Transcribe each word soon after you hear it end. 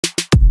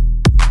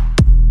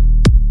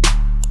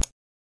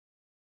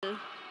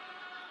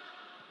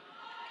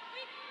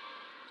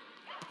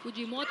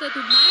Fujimoto to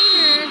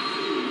Minor.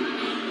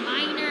 And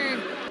Minor.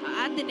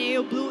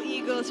 ADMU Blue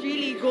Eagles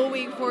really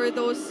going for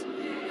those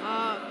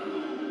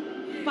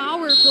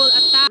powerful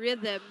attack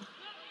rhythm.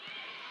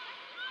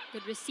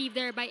 Good receive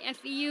there by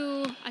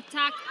FEU.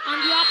 Attack on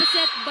the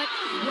opposite, but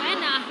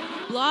Buena.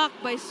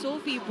 Blocked by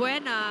Sophie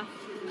Buena.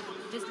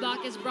 This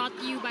block is brought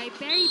to you by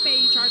Peri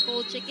Peri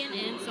Charcoal Chicken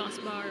and Sauce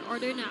Bar.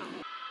 Order now.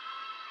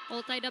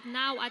 All tied up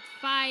now at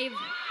 5.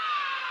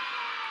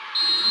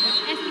 But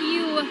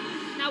FEU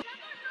now.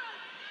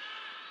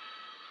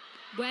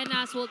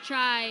 Buenas will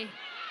try.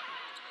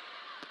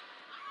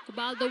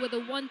 Ubaldo with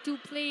a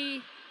 1-2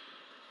 play.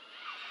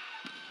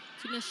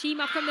 To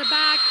Nashima from the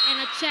back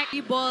and a check.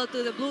 Ball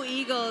to the Blue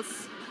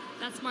Eagles.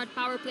 That smart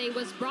power play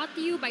was brought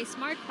to you by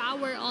Smart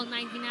Power All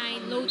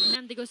 99. Load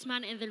De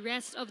Guzman and the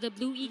rest of the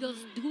Blue Eagles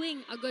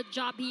doing a good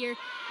job here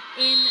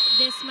in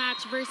this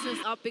match versus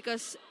Up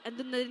because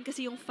andun na din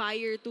kasi yung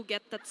fire to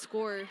get that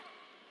score.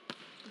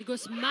 De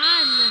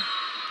Guzman.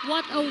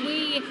 What a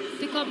way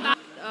to come back.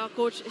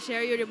 Coach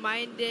Sherry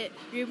reminded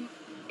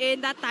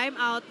in that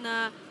timeout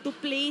na to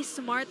play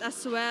smart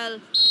as well.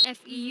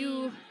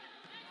 FEU.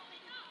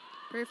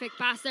 Perfect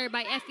pass there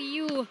by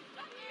FEU.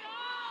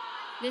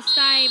 This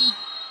time,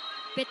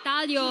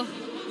 Petalio.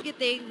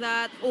 Getting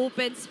that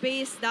open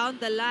space down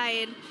the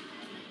line.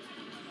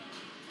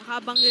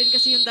 Nakabang rin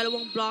kasi yung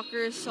dalawang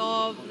blockers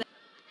of the...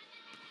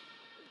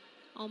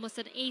 Almost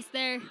an ace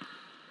there.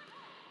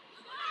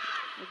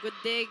 A good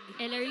dig.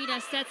 Elarina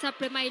sets up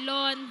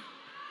Remailon.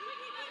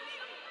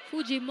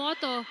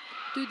 Fujimoto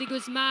to De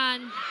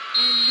Guzman.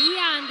 And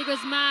Lian De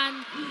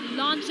Guzman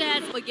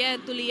launches.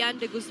 Again to Lian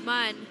De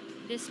Guzman.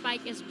 This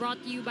spike is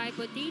brought to you by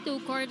Potato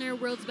Corner,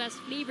 world's best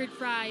flavored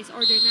fries.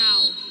 Order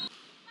now.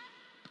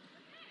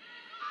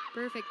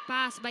 Perfect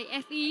pass by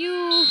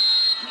FEU.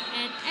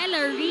 And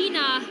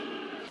Elarina.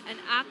 An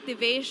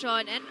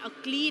activation and a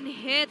clean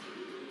hit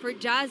for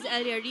Jazz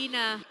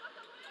Elarina.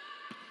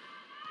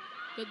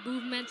 Good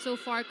movement so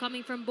far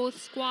coming from both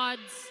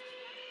squads.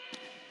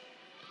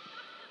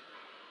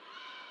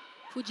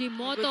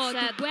 Fujimoto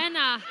to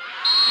Buena.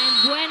 And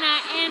Buena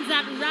ends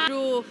that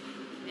round.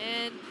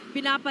 And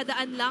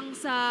pinapadaan lang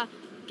sa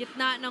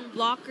gitna ng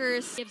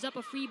blockers. Gives up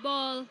a free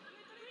ball.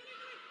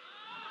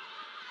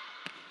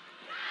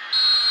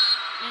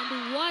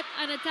 And what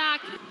an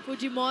attack.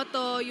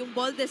 Fujimoto, yung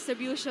ball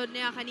distribution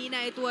niya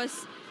kanina, it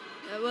was,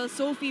 well,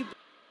 Sophie.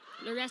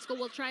 Loresco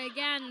will try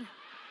again.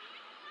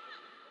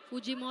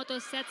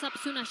 Fujimoto sets up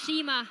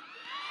Tsunashima.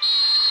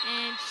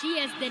 And she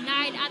is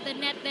denied at the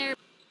net there.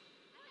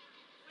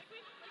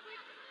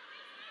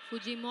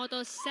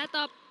 Fujimoto set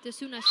up to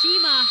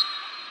Tsunashima.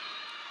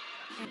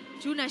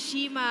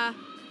 Tsunashima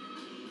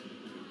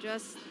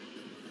just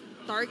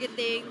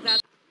targeting that.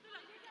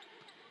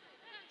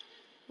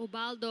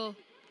 Ubaldo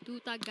to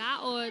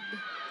Tagaod.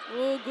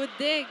 Oh, good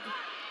dig.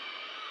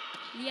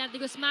 Lian De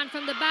Guzman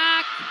from the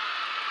back.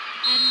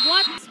 And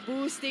what?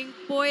 Boosting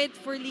point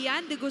for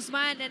Lian De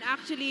Guzman and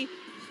actually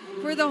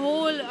for the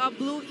whole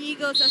Blue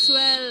Eagles as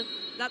well.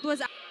 That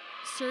was a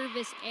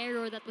service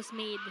error that was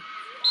made.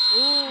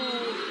 Oh.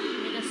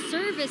 And a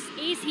service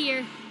ace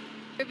here.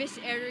 Service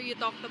error you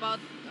talked about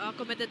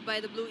committed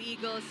by the Blue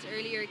Eagles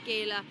earlier,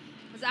 Kayla,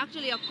 was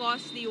actually a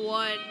costly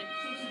one.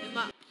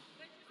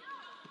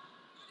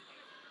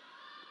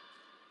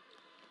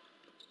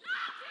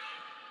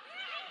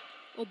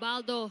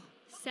 Ubaldo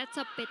sets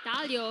up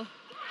Petalio.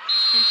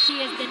 And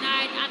she is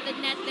denied at the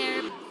net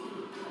there.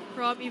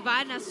 From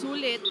Ivana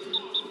Sulit.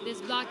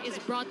 This block is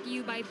brought to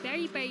you by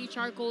Peri Peri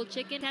Charcoal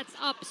Chicken. Sets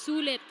up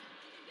Sulit.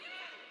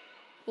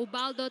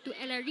 Ubaldo to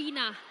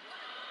Elarina.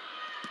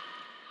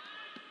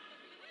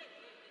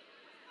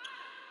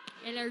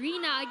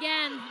 Elarina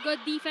again. Good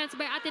defense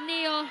by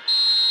Ateneo.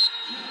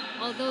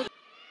 Although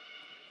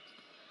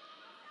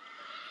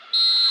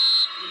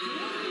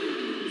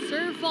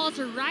serve falls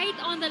right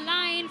on the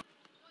line.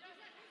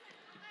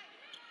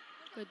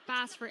 Good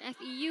pass for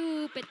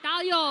FEU.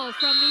 Petalio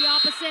from the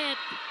opposite.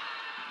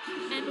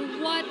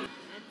 And what?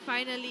 And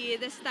finally,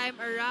 this time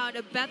around,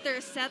 a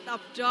better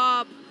setup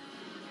job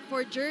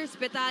for Jers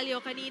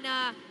Petalio.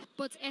 Kanina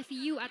puts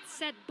FEU at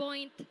set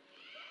point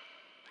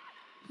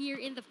here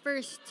in the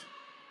first.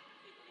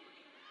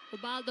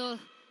 Ubaldo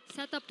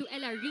set up to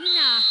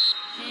Elarina.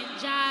 And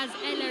Jazz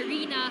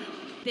Elarina.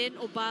 Then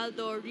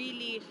Ubaldo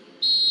really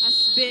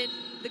has been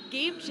the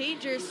game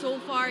changer so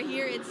far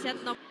here in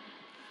set number.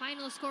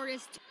 Final score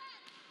is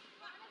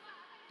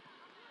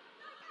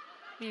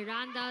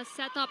Miranda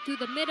set up to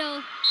the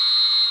middle.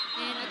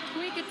 And a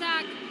quick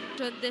attack.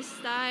 This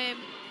time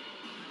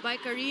by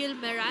Karil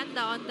Miranda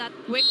on that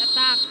quick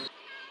attack.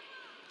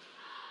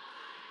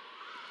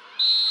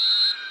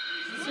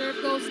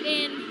 Serve goes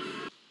in.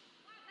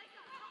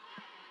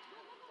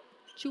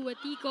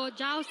 Chuatico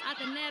joust at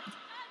the net.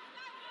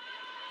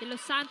 De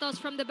Los Santos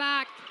from the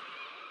back.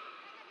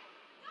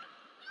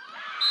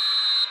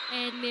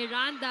 And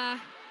Miranda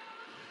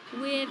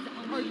with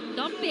or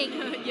dumping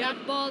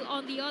that ball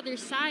on the other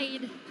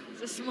side.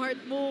 It's a smart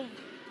move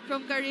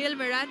from Karil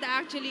Miranda.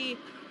 Actually,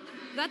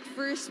 that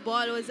first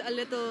ball was a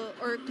little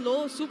or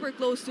close, super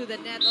close to the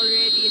net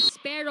already.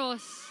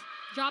 Speros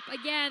drop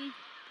again.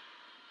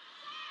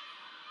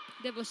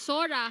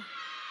 Devosora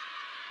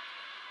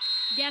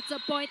gets a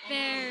point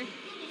there.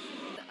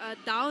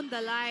 Down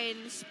the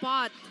line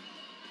spot.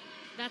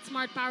 That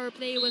smart power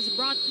play was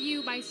brought to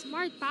you by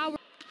Smart Power.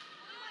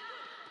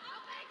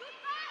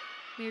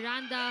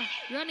 Miranda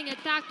running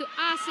attack to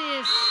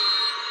assist.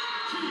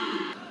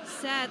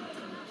 Set.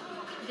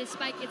 This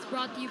spike is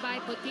brought to you by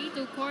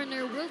Potato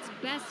Corner, world's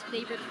best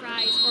flavored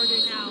fries.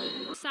 Order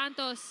now.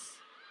 Santos.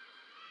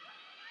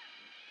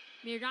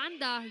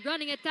 Miranda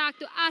running attack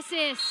to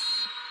assist.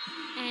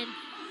 And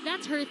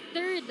that's her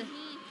third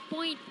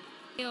point.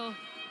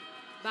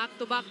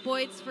 Back-to-back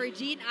points for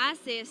Jean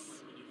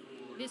Assis.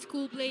 This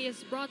cool play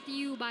is brought to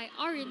you by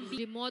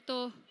R&B.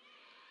 Moto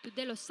to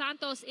De Los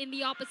Santos in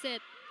the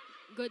opposite.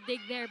 Good dig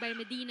there by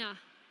Medina.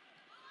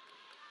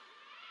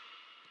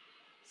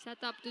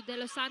 Set up to De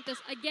Los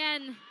Santos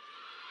again.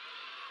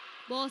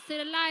 Ball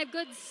still alive.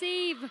 Good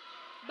save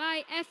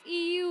by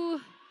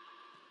FEU.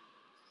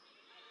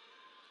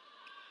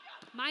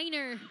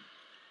 Minor.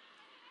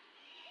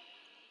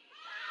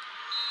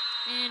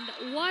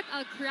 And what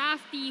a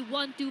crafty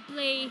 1-2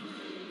 play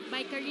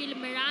by Karil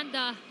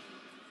Miranda.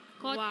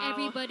 Caught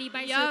everybody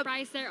by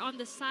surprise there on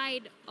the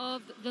side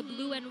of the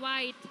blue and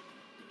white.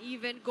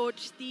 Even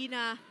Coach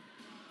Tina,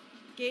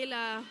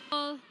 Kayla.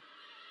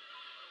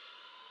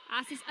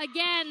 Assist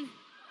again.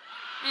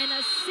 And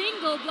a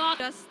single block.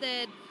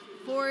 Adjusted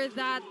for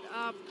that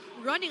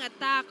running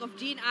attack of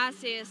Jean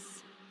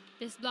Assis.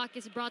 This block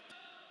is brought.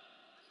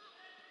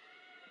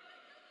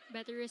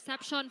 Better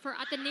reception for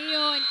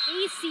Ateneo and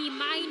AC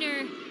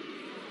Minor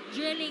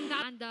drilling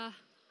the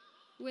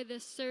with a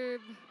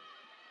serve.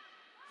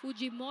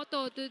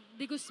 Fujimoto to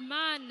De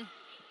Guzman.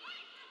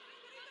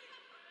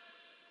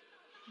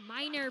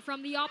 Minor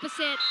from the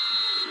opposite.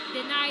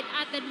 Denied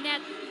at the net.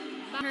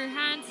 Her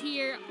hands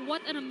here.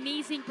 What an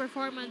amazing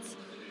performance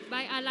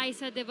by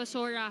Alyssa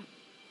Devasora.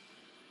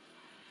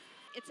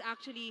 It's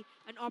actually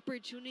an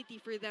opportunity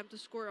for them to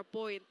score a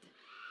point.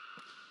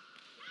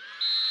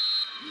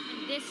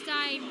 And this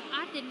time,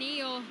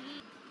 Ateneo.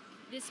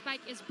 This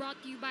spike is brought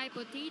to you by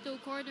Potato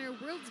Corner,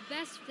 world's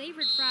best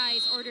flavored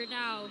fries. Order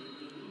now.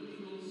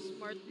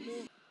 Smart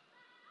move.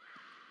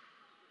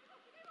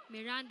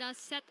 Miranda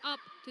set up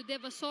to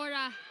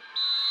Devasora.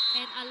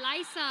 And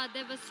Alyssa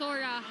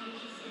Devasora.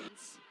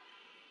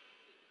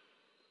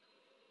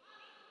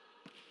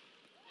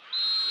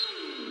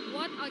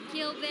 What a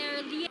kill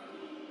there.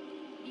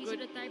 These are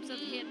the types of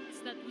hits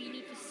that we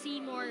need to see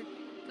more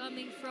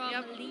coming from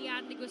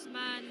Lian De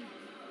Guzman.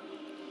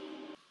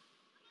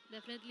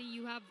 Definitely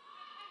you have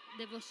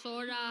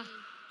Devosora,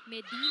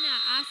 Medina,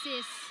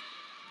 Assis.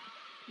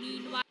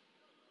 Meanwhile,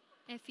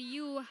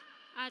 FEU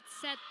at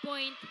set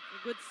point.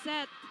 A good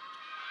set.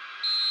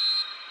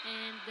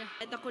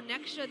 And the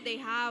connection they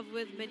have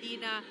with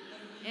Medina.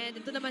 And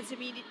ito naman si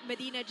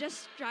Medina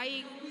just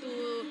trying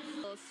to...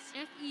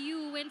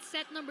 FEU wins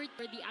set number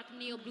for the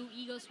Ateneo Blue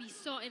Eagles. We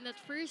saw in that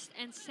first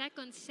and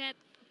second set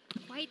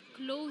quite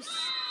close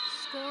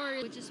score,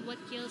 which is what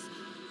kills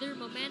their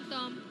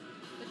momentum.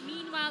 But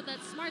meanwhile,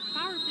 that smart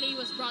power play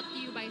was brought to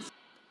you by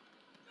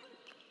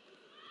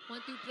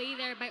 1-2 play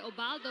there by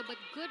Obaldo, but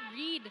good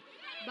read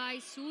by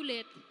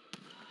Sulit.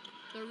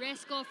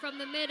 Loresco from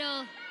the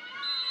middle.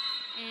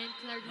 And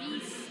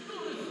Clarice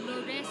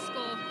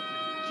Loresco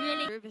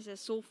drilling. Services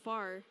so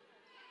far.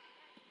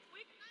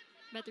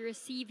 Better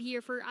receive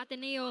here for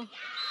Ateneo.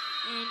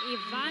 And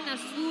Ivana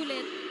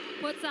Sulit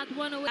puts that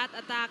one away.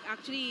 That attack,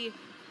 actually,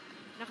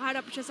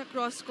 nakaharap siya sa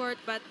cross court,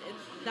 but in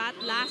that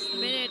last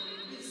minute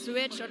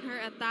switch on her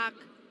attack.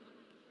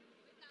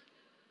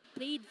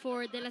 Played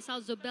for De La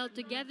Salle Zobel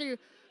together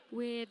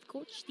with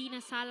Coach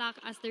Tina Salak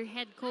as their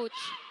head coach.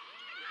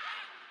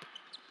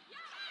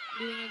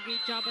 Doing a great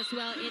job as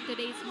well in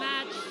today's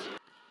match.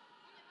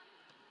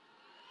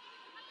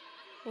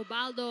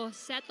 Obaldo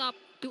set up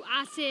to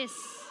Assis.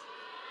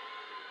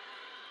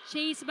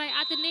 Chased by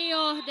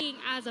Ateneo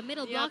as a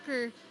middle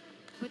blocker.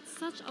 But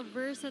such a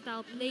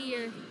versatile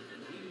player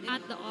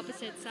at the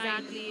opposite side.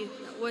 Exactly.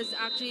 That was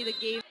actually the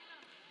game.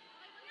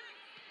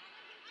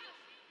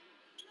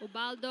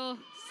 Obaldo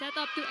set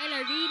up to El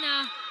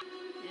Arena.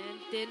 And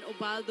then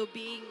Obaldo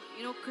being,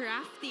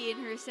 crafty in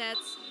her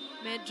sets.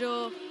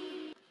 Medyo...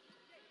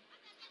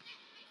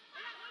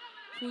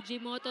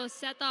 Fujimoto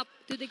set up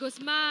to De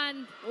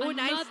Guzman. Oh, another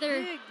nice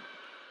dig.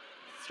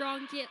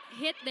 Strong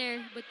hit there,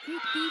 but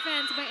great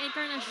defense by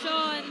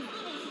Encarnacion.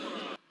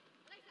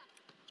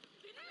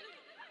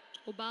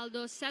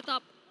 Obaldo set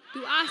up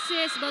to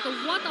assist, but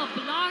what a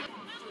block.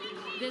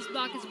 This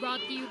block is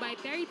brought to you by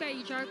Peri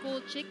Peri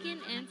Charcoal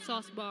Chicken and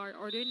Sauce Bar.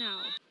 Order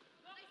now.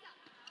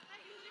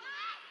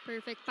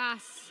 Perfect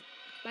pass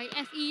by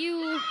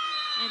FEU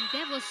and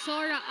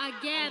Devosora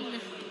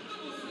again.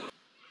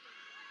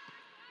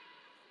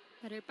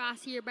 Better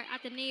pass here by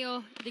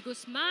Ateneo. De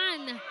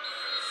Guzman.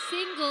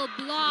 Single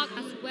block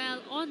as well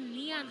on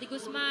Lian De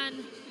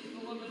Guzman.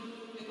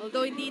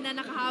 Although hindi na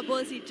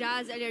nakahabol si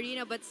Jazz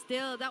Alarina, but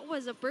still, that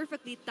was a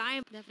perfectly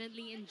timed.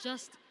 Definitely in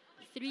just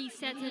 3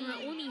 sets and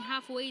we're only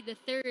halfway the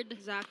third.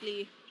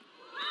 Exactly.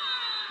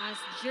 As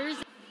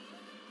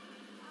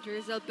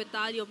Jerzel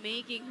Petalio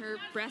making her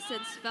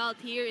presence felt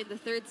here in the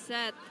third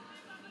set.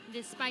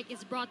 This spike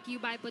is brought to you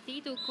by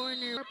Potato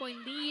Corner.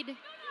 4-point lead.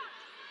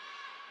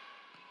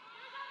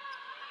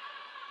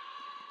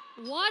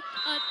 What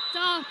a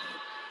tough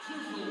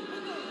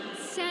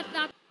set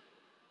that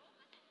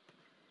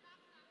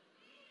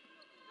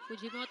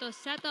Fujimoto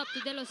set up to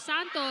De Los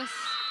Santos.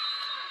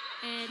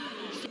 And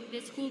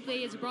this cool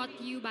play is brought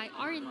to you by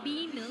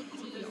R&B Milk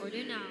Tea.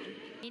 Order now.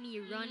 Any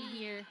run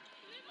here.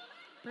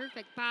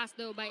 Perfect pass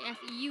though by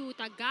FEU.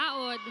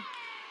 Tagaod.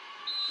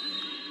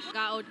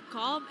 Tagaod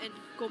calm and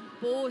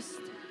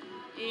composed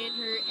in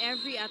her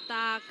every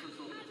attack.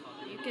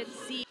 You can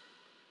see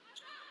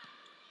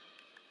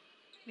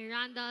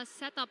Miranda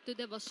set up to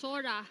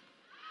Devosora.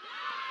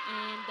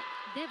 And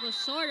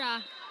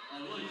Devosora.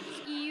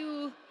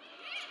 FEU.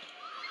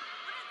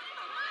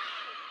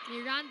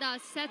 Miranda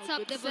sets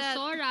up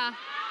Devosora.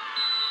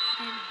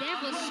 And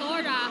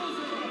Devosora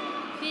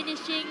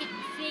finishing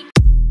things